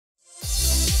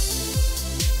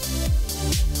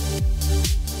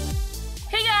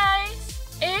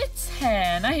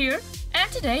LPShannah here,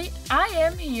 and today I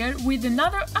am here with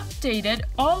another updated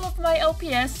all of my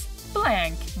LPS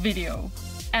blank video.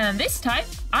 And this time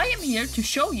I am here to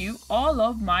show you all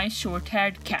of my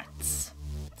short-haired cats.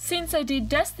 Since I did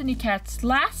Destiny Cats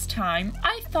last time,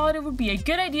 I thought it would be a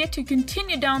good idea to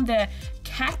continue down the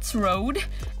cats road,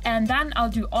 and then I'll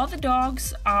do all the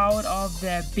dogs out of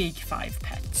the big 5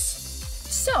 pets.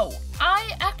 So,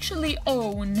 I actually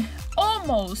own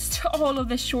almost all of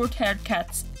the short-haired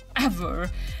cats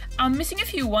ever. I'm missing a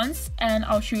few ones, and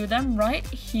I'll show you them right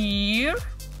here.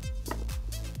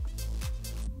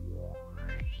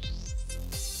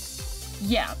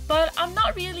 Yeah, but I'm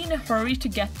not really in a hurry to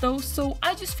get those, so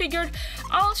I just figured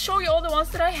I'll show you all the ones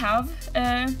that I have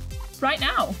right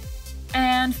now.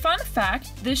 And fun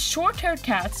fact, the short-haired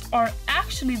cats are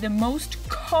actually the most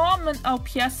common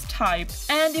LPS type,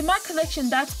 and in my collection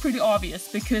that's pretty obvious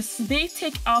because they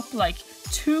take up like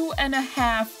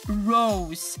 2.5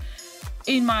 rows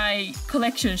in my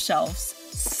collection shelves.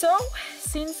 So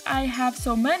since I have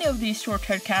so many of these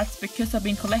short-haired cats because I've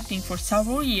been collecting for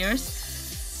several years,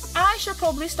 I should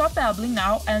probably stop babbling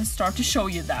now and start to show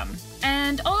you them.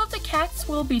 And all of the cats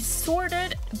will be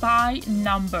sorted by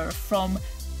number from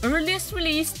earliest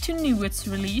release to newest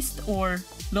released, or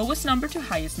lowest number to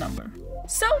highest number.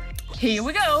 So here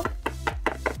we go.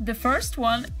 The first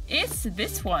one is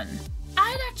this one.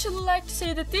 I'd actually like to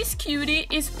say that this cutie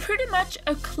is pretty much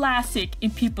a classic in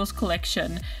people's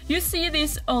collection. You see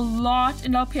this a lot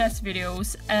in LPS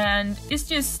videos, and it's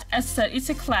just, as I said, it's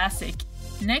a classic.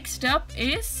 Next up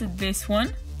is this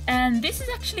one. And this is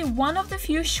actually one of the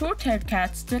few short-haired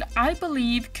cats that I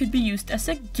believe could be used as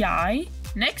a guy.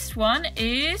 Next one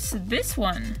is this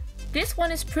one. This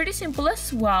one is pretty simple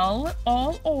as well,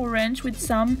 all orange with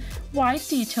some white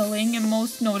detailing, and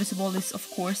most noticeable is of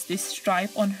course this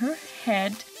stripe on her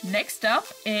head. Next up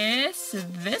is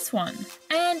this one.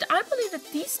 And I believe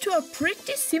that these two are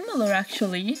pretty similar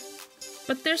actually,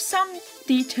 but there's some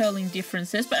detailing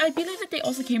differences, but I believe that they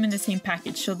also came in the same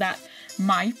package, so that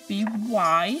might be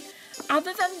why.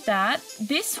 Other than that,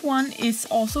 this one is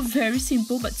also very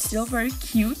simple but still very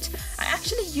cute. I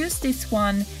actually used this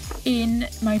one in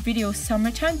my video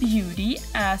Summertime Beauty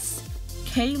as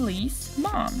Kaylee's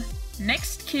mom.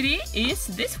 Next kitty is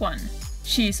this one.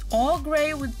 She's all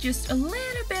gray with just a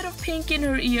little bit of pink in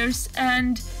her ears,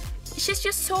 and she's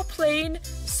just so plain,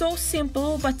 so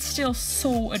simple, but still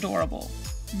so adorable.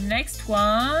 Next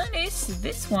one is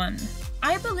this one.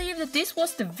 I believe that this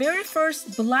was the very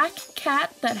first black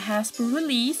cat that has been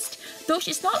released, though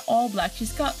she's not all black.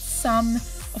 She's got some,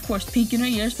 of course, pink in her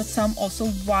ears, but some also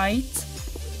white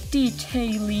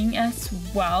detailing as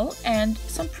well, and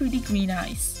some pretty green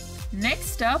eyes.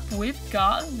 Next up, we've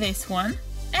got this one,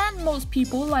 and most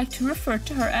people like to refer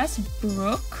to her as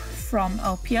Brooke from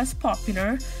LPS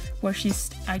Popular, where she's,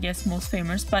 I guess, most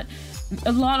famous, but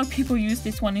a lot of people use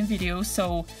this one in videos,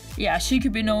 so yeah, she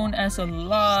could be known as a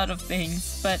lot of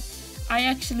things, but I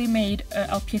actually made a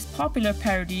LPS Popular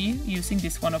parody using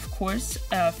this one, of course,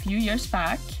 a few years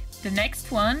back. The next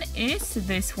one is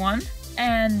this one,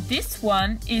 and this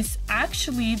one is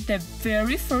actually the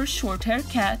very first short-haired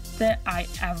cat that I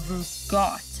ever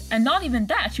got. And not even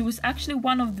that, she was actually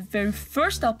one of the very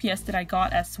first LPS that I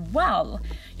got as well.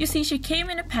 You see, she came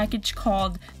in a package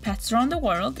called Pets Around the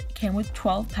World. It came with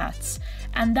 12 pets.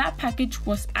 And that package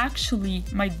was actually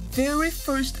my very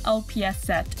first LPS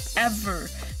set ever.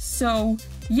 So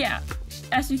yeah,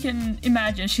 as you can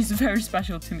imagine, she's very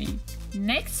special to me.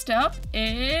 Next up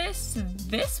is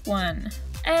this one.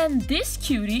 And this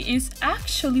cutie is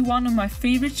actually one of my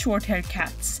favorite short-haired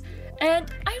cats. And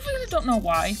I really don't know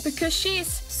why, because she's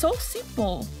so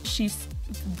simple. She's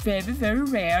very, very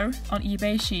rare on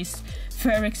eBay. She's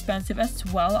very expensive as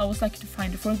well. I was lucky to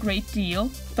find her for a great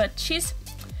deal. But she's,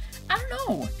 I don't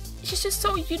know, she's just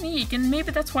so unique, and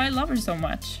maybe that's why I love her so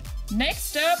much.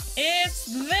 Next up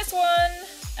is this one.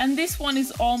 And this one is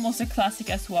almost a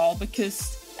classic as well,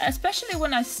 because especially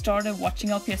when I started watching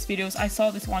LPS videos, I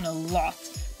saw this one a lot.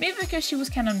 Maybe because she was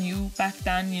kind of new back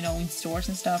then, you know, in stores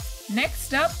and stuff.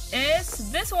 Next up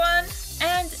is this one.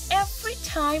 And every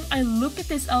time I look at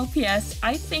this LPS,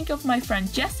 I think of my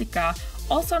friend Jessica,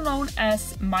 also known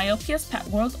as My LPS Pet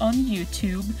World on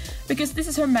YouTube, because this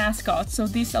is her mascot, so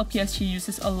this LPS she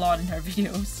uses a lot in her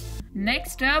videos.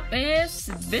 Next up is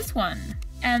this one.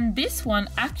 And this one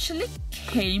actually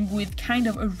came with kind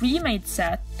of a remade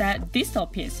set that this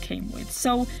LPS came with.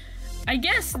 So I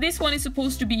guess this one is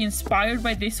supposed to be inspired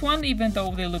by this one, even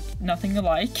though they look nothing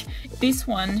alike. This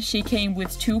one, she came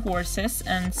with 2 horses,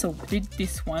 and so did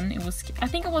this one. It was, I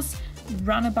think it was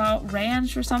Runabout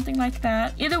Ranch or something like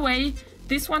that. Either way,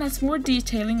 This one has more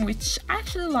detailing, which I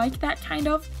actually like that kind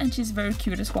of, and she's very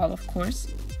cute as well, of course.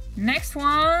 Next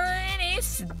one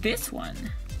is this one.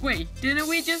 Wait, didn't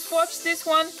we just watch this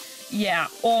one? Yeah,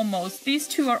 almost. These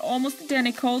two are almost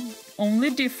identical. Only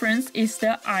difference is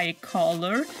the eye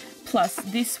color. Plus,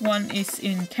 this one is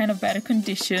in kind of better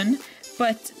condition,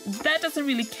 but that doesn't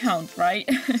really count, right?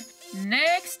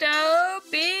 Next up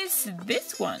is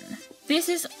this one. This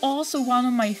is also one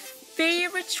of my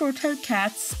favorite short-haired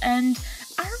cats, and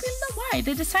I don't really know why.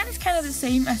 The design is kind of the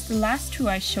same as the last two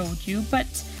I showed you, but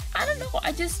I don't know,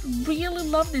 I just really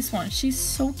love this one. She's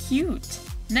so cute.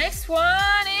 Next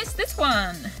one is this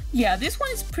one. Yeah, this one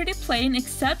is pretty plain,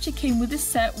 except she came with a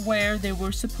set where they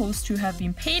were supposed to have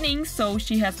been painting, so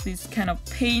she has these kind of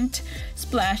paint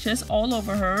splashes all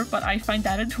over her, but I find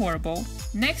that adorable.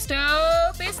 Next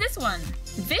up is this one.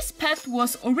 This pet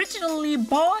was originally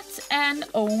bought and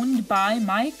owned by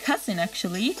my cousin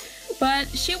actually, but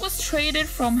she was traded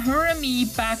from her and me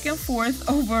back and forth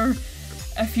over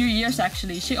a few years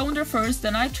actually. She owned her first,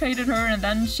 then I traded her, and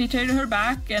then she traded her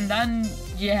back, and then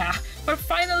yeah. But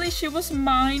finally she was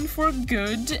mine for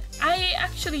good. I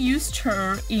actually used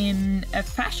her in a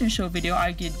fashion show video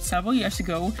I did several years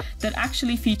ago that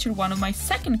actually featured one of my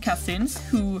second cousins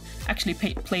who actually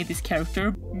played this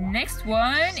character. Next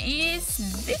one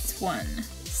is this one.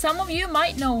 Some of you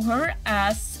might know her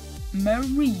as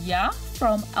Maria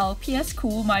from LPS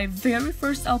Cool, my very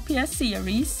first LPS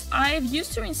series. I've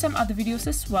used her in some other videos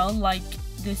as well, like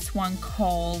this one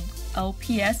called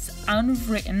LPS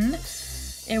Unwritten.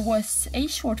 It was a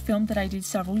short film that I did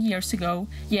several years ago.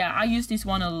 Yeah, I used this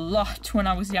one a lot when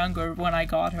I was younger when I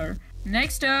got her.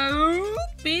 Next up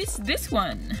is this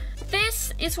one.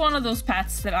 This is one of those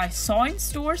pets that I saw in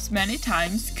stores many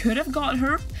times, could have got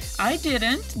her, I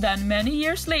didn't, then many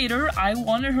years later I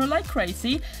wanted her like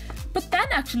crazy. But then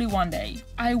actually one day,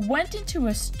 I went into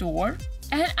a store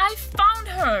and I found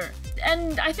her.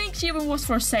 And I think she even was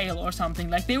for sale or something.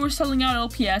 Like they were selling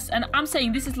out LPS, and I'm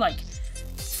saying this is like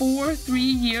 3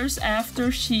 years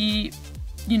after she,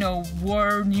 you know,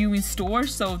 were new in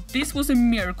stores. So this was a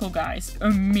miracle, guys,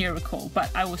 a miracle. But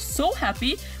I was so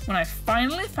happy when I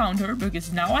finally found her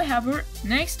because now I have her.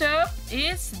 Next up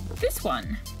is this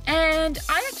one. And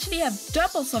I actually have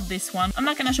doubles of this one. I'm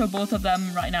not gonna show both of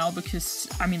them right now because,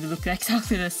 I mean, they look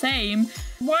exactly the same.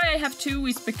 Why I have two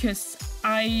is because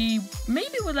I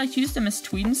maybe would like to use them as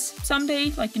twins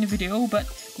someday, like in a video, but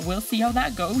we'll see how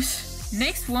that goes.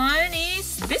 Next one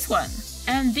is this one.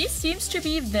 And this seems to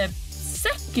be the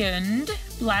second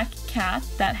black cat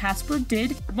that Hasbro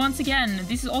did. Once again,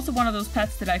 this is also one of those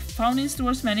pets that I found in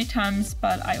stores many times,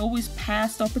 but I always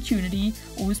passed the opportunity,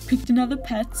 always picked another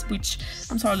pet, which,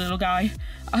 I'm sorry little guy,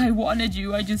 I wanted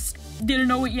you, I just didn't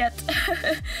know it yet.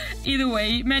 Either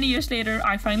way, many years later,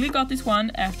 I finally got this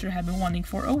one after having been wanting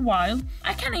for a while.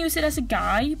 I kind of use it as a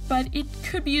guy, but it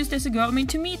could be used as a girl. I mean,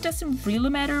 to me it doesn't really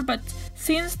matter, but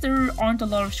since there aren't a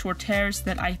lot of short hairs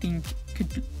that I think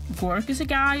could work as a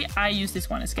guy, I use this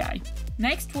one as guy.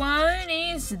 Next one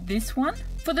is this one.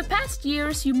 For the past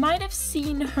years, you might have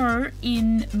seen her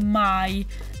in my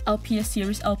LPS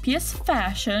series, LPS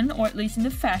Fashion, or at least in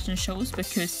the fashion shows,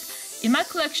 because in my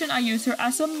collection I use her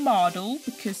as a model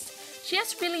because she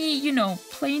has really, you know,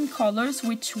 plain colors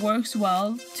which works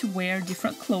well to wear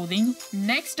different clothing.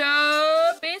 Next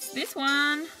up is this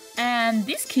one. And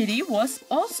this kitty was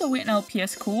also in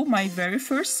LPS Cool, my very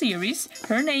first series.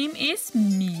 Her name is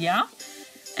Mia.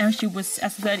 And she was,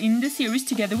 as I said, in the series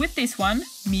together with this one,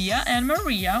 Mia and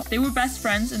Maria. They were best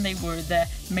friends and they were the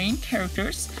main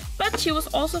characters. But she was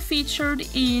also featured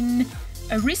in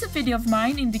a recent video of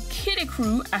mine in the Kitty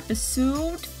Crew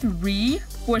episode 3,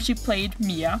 where she played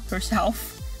Mia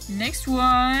herself. Next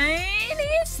one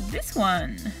is this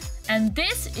one. And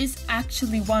this is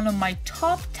actually one of my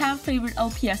top 10 favorite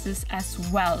LPSs as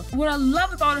well. What I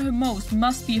love about her most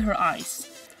must be her eyes.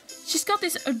 She's got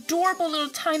these adorable little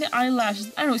tiny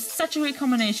eyelashes. I don't know, it's such a great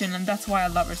combination, and that's why I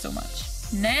love her so much.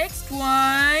 Next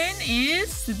one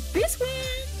is this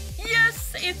one.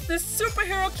 Yes, it's the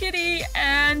superhero kitty,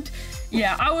 and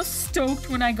yeah, I was stoked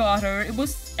when I got her. It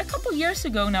was a couple years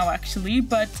ago now actually,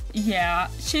 but yeah,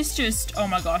 she's just, oh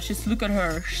my gosh, just look at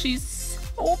her. She's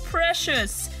so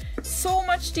precious. So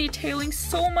much detailing,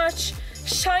 so much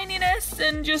shininess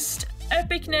and just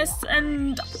epicness,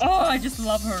 and oh, I just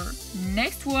love her.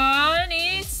 Next one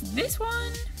is this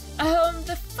one.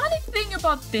 The funny thing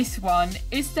about this one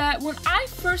is that when I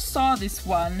first saw this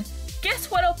one,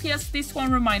 guess what LPS this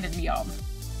one reminded me of?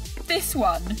 This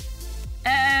one.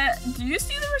 Do you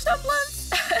see the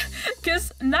resemblance?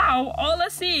 Because now all I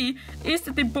see is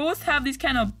that they both have this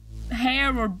kind of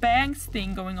hair or bangs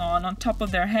thing going on top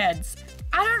of their heads.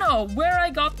 I don't know where I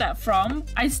got that from.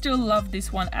 I still love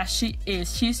this one as she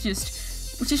is.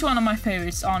 She's one of my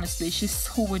favorites, honestly. She's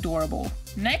so adorable.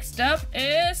 Next up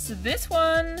is this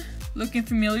one. Looking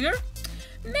familiar?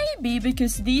 Maybe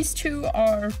because these two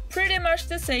are pretty much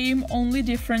the same, only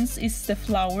difference is the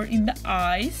flower in the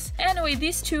eyes. Anyway,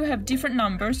 these two have different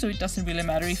numbers, so it doesn't really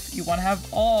matter if you want to have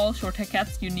all short hair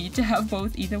cats, you need to have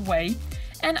both either way.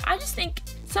 And I just think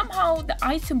somehow the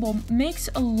eye symbol makes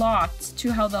a lot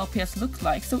to how the LPS look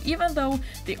like. So even though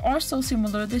they are so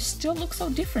similar, they still look so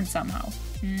different somehow.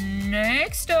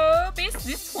 Next up is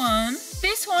this one.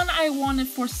 This one I wanted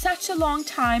for such a long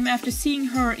time after seeing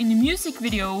her in the music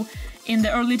video in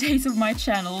the early days of my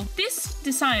channel. This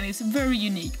design is very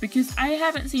unique because I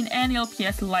haven't seen any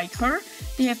LPS like her.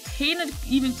 They have painted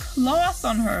even claws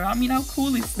on her. I mean, how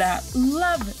cool is that?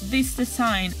 Love this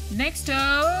design. Next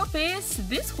up is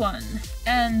this one.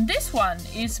 And this one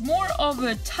is more of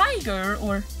a tiger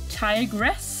or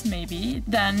tigress maybe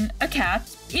than a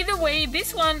cat. Either way,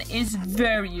 this one is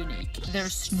very unique.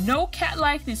 There's no cat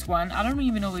like this one. I don't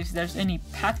even know if there's any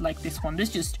pet like this one. There's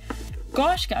just,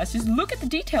 gosh guys, just look at the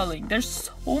detailing. There's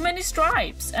so many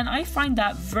stripes and I find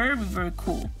that very, very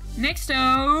cool. Next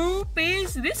up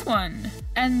is this one.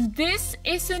 And this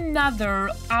is another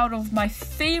out of my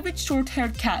favorite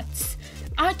short-haired cats.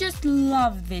 I just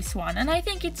love this one and I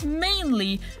think it's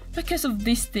mainly because of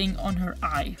this thing on her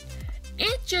eye.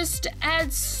 It just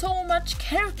adds so much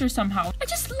character somehow. I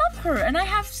just love her and I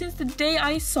have since the day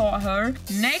I saw her.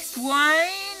 Next one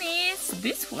is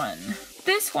this one.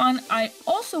 This one I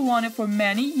also wanted for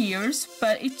many years,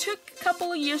 but it took a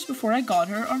couple of years before I got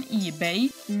her on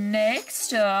eBay.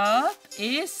 Next up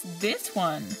is this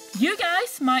one. You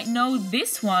guys might know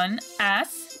this one as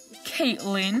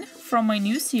Caitlin from my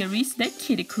new series, The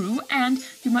Kitty Crew, and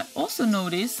you might also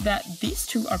notice that these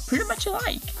two are pretty much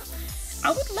alike. I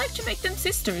would like to make them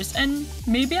sisters, and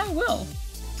maybe I will.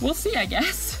 We'll see, I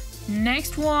guess.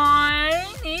 Next one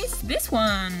is this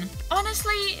one.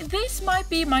 Honestly, this might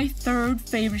be my third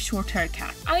favorite short-hair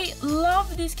cat. I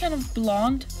love this kind of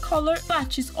blonde color,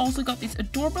 but she's also got these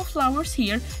adorable flowers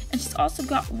here, and she's also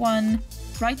got one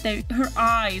right there. Her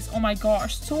eyes, oh my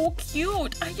gosh, so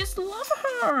cute. I just love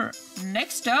her.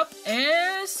 Next up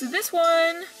is this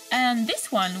one. And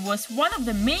this one was one of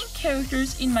the main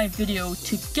characters in my video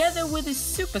together with a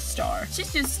superstar.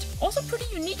 She's just also pretty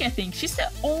unique, I think. She's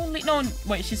the only, no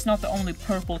wait, she's not the only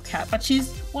purple cat, but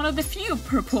she's one of the few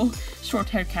purple short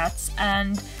hair cats,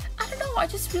 and I don't know, I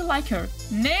just really like her.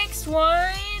 Next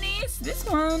one is this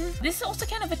one. This is also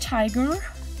kind of a tiger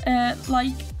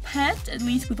like pet, at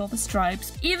least with all the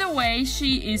stripes. Either way,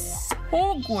 she is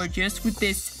so gorgeous with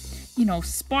this, you know,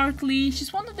 sparkly.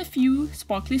 She's one of the few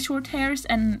sparkly short hairs,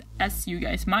 and as you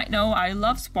guys might know, I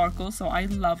love sparkle, so I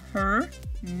love her.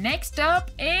 Next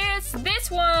up is this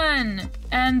one,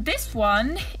 and this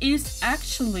one is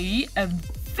actually a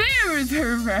very,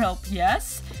 very rare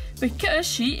LPS because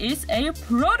she is a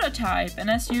prototype, and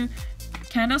as you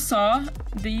kind of saw,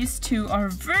 these two are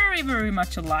very, very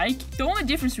much alike. The only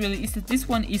difference really is that this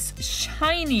one is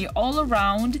shiny all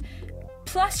around,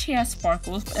 plus she has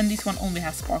sparkles, and this one only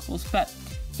has sparkles. But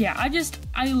yeah,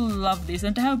 I love this,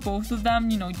 and to have both of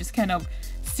them, you know, just kind of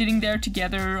sitting there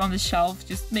together on the shelf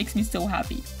just makes me so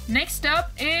happy. Next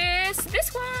up is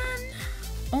this one.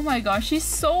 Oh my gosh, she's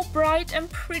so bright and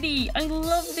pretty. I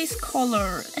love this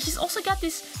color. And she's also got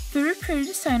this very pretty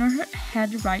design on her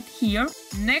head right here.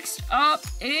 Next up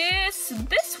is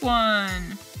this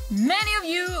one. Many of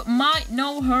you might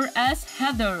know her as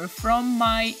Heather from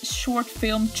my short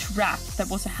film Trap. That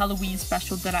was a Halloween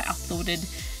special that I uploaded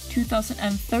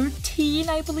 2013,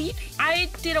 I believe. I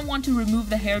didn't want to remove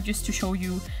the hair just to show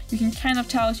you. You can kind of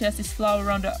tell she has this flower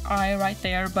around the eye right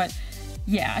there, but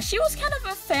yeah, she was kind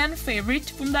of a fan favorite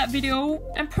from that video,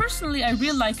 and personally I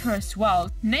really like her as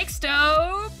well. Next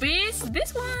up is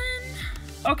this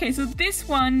one. Okay, so this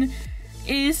one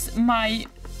is my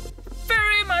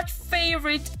very much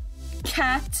favorite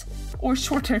cat, or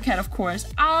short hair cat of course,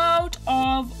 out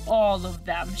of all of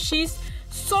them. She's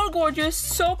so gorgeous,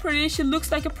 so pretty, she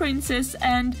looks like a princess,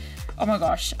 and oh my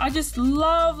gosh, I just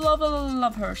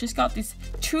love her. She's got these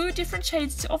two different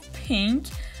shades of pink,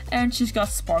 and she's got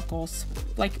sparkles.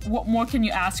 Like, what more can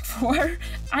you ask for?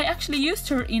 I actually used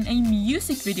her in a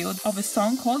music video of a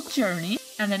song called Journey.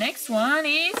 And the next one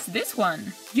is this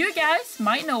one. You guys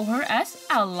might know her as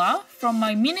Ella from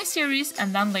my miniseries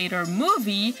and then later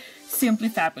movie Simply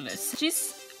Fabulous.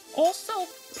 She's also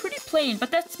pretty plain, but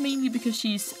that's mainly because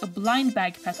she's a blind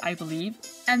bag pet, I believe.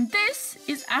 And this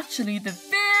is actually the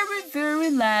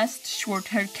very last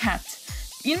short-haired cat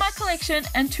in my collection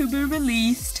and to be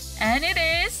released, and it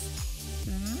is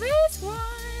this one.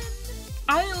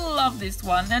 I love this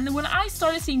one, and when I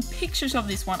started seeing pictures of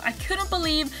this one, I couldn't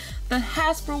believe that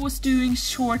Hasbro was doing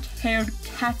short-haired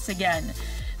cats again.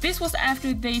 This was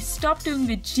after they stopped doing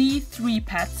the G3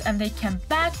 pets and they came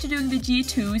back to doing the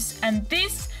G2s, and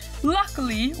this,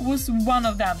 luckily, was one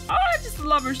of them. Oh, I just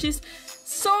love her. She's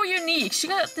so unique. She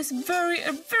got this very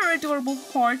adorable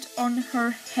heart on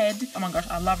her head. Oh my gosh,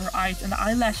 I love her eyes and the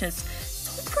eyelashes.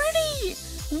 So pretty!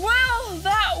 Well,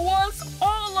 that was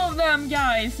all of them,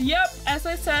 guys. Yep, as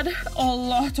I said, a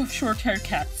lot of short-haired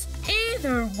cats.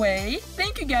 Either way,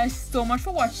 thank you guys so much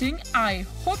for watching. I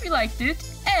hope you liked it,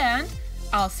 and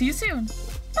I'll see you soon.